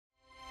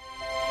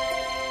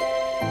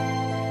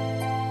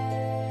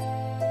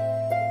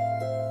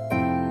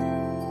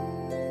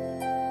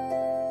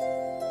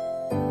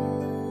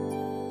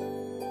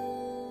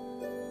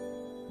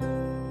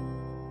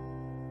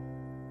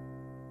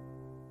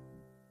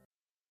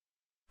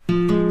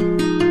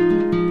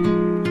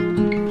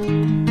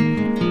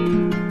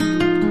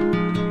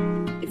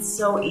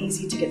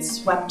easy to get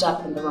swept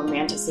up in the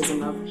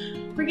romanticism of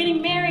we're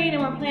getting married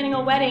and we're planning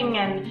a wedding,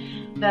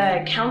 and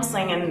the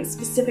counseling and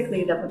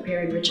specifically the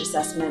Prepare Enrich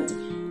assessment.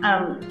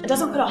 It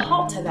doesn't put a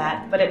halt to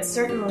that, but it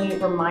certainly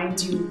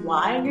reminds you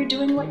why you're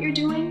doing what you're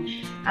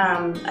doing.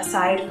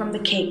 Aside from the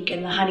cake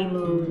and the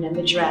honeymoon and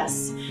the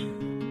dress,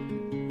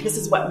 this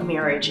is what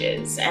marriage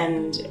is,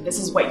 and this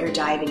is what you're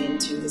diving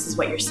into. This is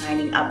what you're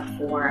signing up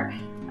for.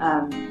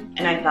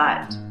 And I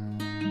thought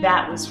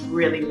that was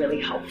really,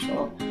 really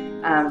helpful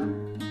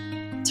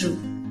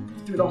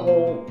through the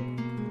whole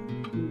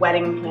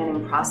wedding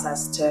planning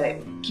process, to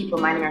keep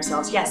reminding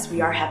ourselves, yes, we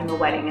are having a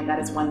wedding, and that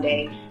is one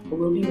day, but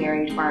we'll be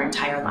married for our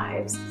entire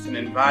lives. It's an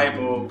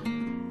invaluable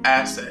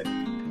asset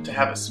to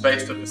have a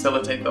space to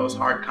facilitate those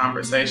hard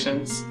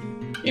conversations,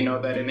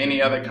 that in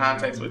any other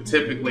context would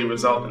typically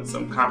result in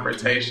some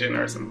confrontation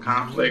or some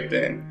conflict,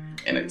 and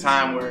in a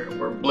time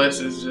where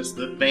bliss is just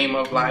the theme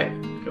of life,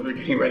 because we're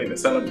getting ready to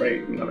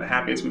celebrate, the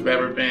happiest we've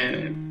ever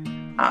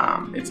been.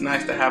 And it's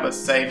nice to have a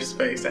safe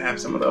space to have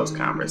some of those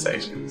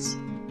conversations.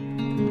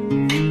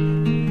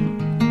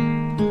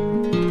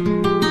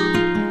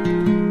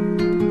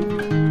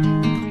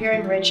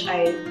 Enrich,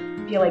 I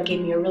feel like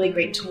gave me a really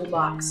great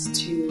toolbox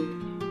to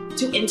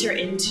enter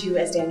into,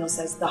 as Daniel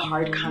says, the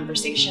hard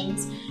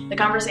conversations. The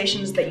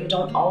conversations that you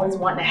don't always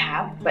want to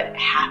have, but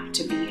have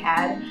to be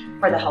had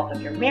for the health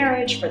of your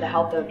marriage, for the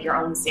health of your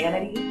own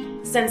sanity.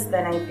 Since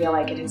then, I feel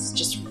like it has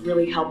just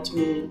really helped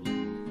me.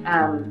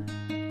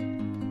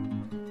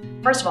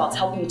 First of all, it's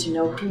helped me to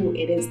know who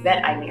it is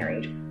that I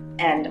married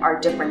and our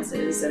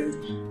differences,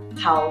 and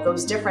how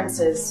those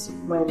differences,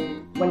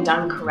 when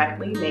done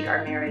correctly, make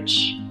our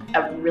marriage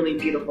a really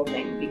beautiful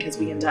thing, because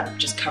we end up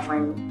just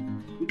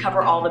we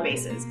cover all the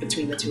bases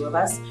between the two of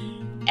us,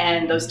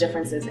 and those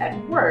differences at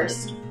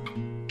worst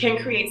can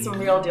create some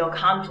real deal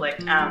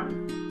conflict,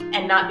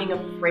 and not being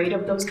afraid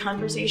of those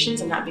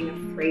conversations and not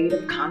being afraid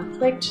of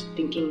conflict,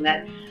 thinking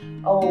that,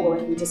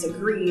 if we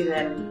disagree,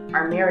 then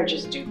our marriage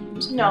is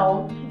doomed.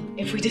 No,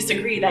 if we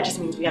disagree, that just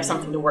means we have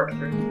something to work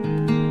through.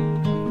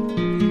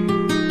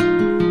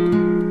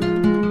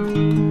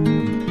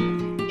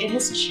 It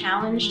has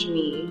challenged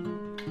me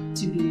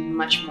to be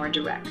much more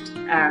direct.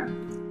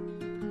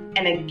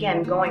 And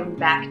again, going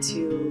back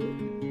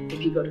to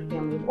if you go to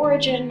family of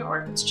origin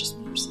or if it's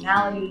just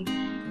personality,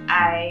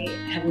 I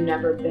have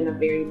never been a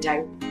very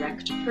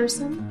direct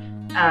person.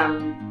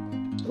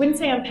 Wouldn't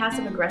say I'm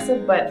passive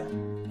aggressive, but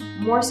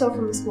more so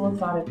from the school of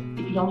thought of,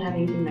 if you don't have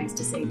anything nice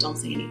to say, don't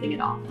say anything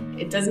at all.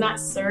 It does not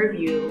serve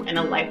you in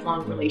a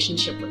lifelong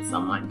relationship with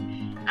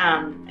someone.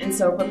 And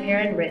so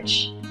Prepare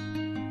Enrich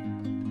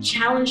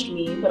challenged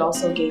me, but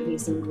also gave me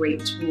some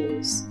great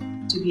tools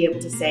to be able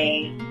to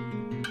say,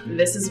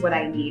 this is what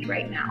I need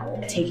right now.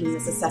 Taking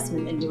this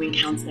assessment and doing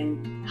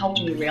counseling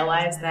helped me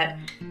realize that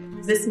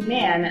this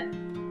man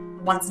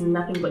wants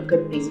nothing but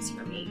good things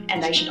for me,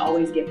 and I should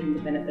always give him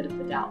the benefit of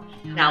the doubt.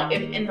 Now,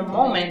 if in the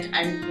moment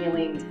I'm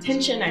feeling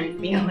tension, I'm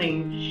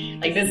feeling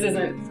like this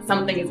isn't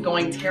something is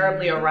going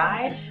terribly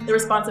awry, the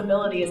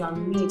responsibility is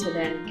on me to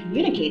then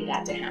communicate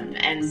that to him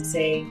and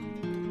say,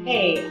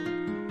 hey,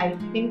 I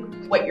think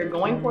what you're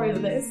going for is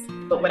this,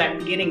 but what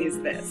I'm getting is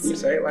this. You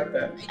say it like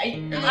that.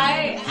 I'm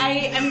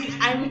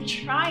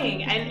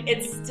trying, and it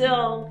is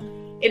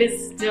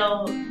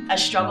still a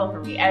struggle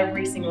for me.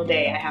 Every single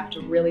day I have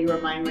to really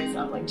remind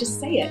myself, like, just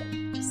say it.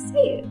 Just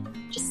say it.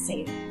 Just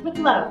say it. With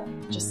love.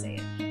 Just say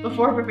it.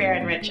 Before Prepare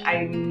Enrich,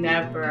 I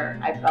never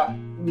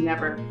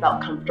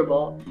felt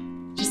comfortable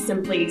just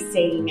simply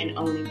saying and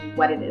owning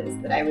what it is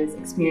that I was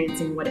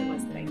experiencing, what it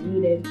was that I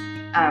needed,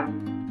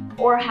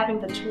 or having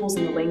the tools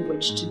and the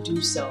language to do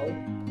so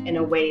in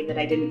a way that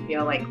I didn't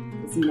feel like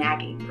was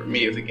nagging. For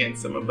me, it's again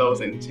some of those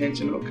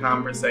intentional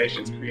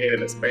conversations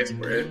created a space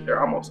where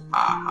they're almost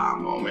aha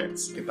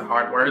moments. Get the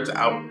hard words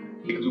out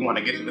because we want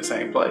to get to the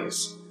same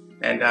place.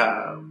 And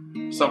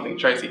something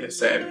Tracy has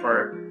said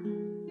for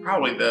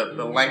probably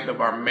the length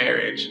of our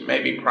marriage,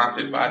 maybe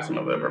prompted by some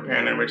of the Prepare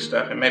and Enrich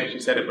stuff, and maybe she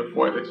said it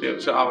before,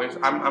 that she'll always,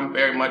 I'm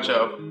very much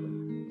of,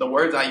 the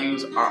words I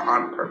use are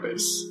on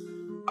purpose.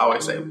 I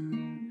always say,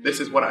 this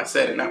is what I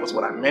said and that was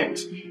what I meant.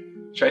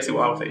 Tracy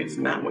will always say, it's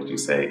not what you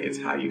say, it's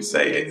how you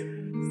say it.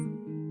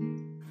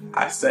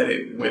 I said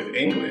it with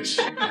English.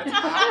 That's how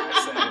I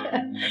said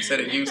it. I said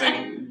it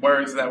using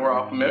words that we're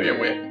all familiar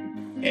with.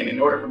 And in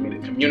order for me to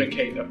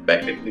communicate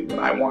effectively what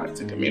I want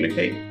to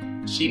communicate,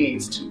 she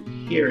needs to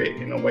hear it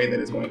in a way that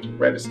is going to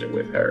register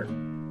with her.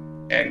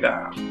 And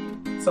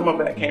some of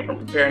that came from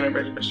Prepare and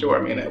Enrich for sure.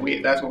 I mean,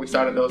 that's where we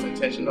started those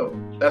intentional,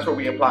 that's where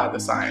we applied the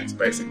science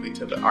basically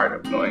to the art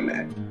of knowing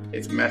that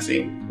it's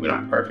messy, we're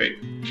not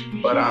perfect.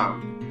 But,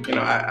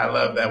 I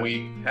love that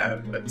we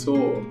have a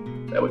tool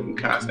that we can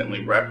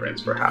constantly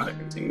reference for how to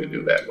continue to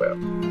do that well.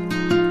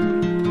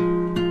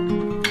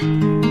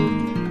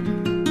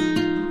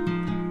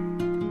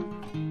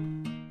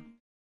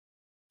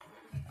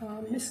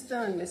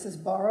 Mr. and Mrs.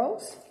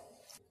 Burrows,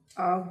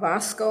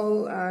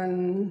 Vasco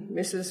and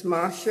Mrs.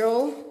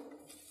 Marshall,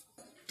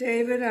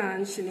 David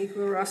and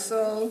Shaniqua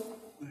Russell,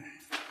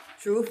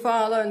 Drew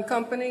Fowler and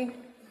company,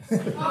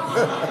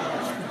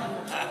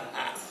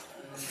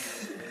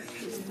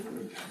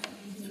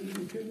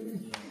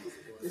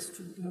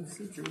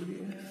 Lucy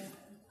Julia.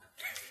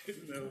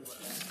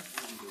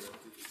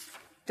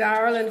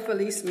 Darrell and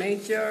Felice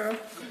Major.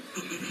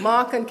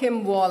 Mark and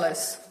Kim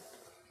Wallace.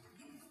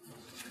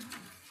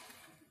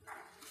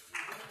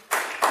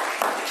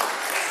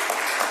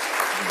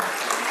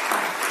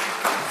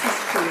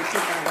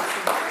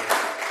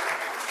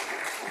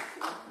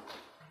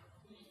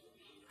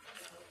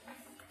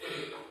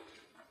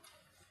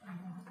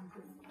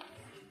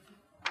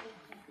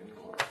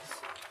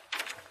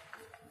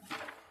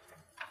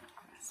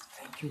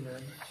 Thank you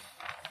very much.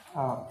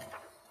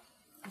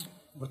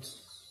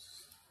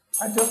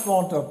 I just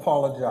want to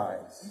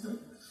apologize.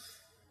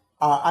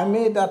 I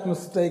made that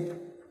mistake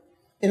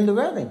in the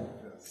wedding.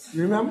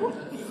 You remember?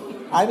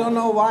 I don't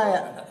know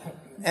why.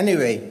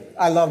 Anyway,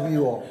 I love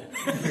you all.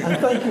 And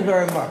thank you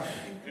very much.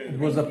 It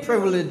was a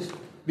privilege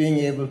being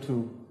able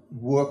to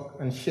work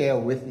and share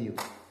with you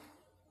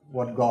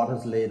what God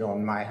has laid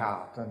on my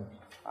heart. And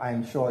I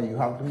am sure you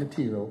have the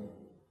material.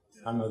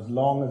 And as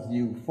long as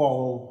you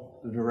follow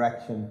the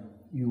direction,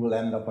 you will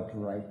end up at the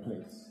right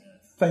place.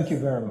 Thank you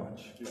very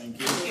much. Thank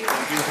you.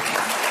 Thank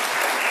you.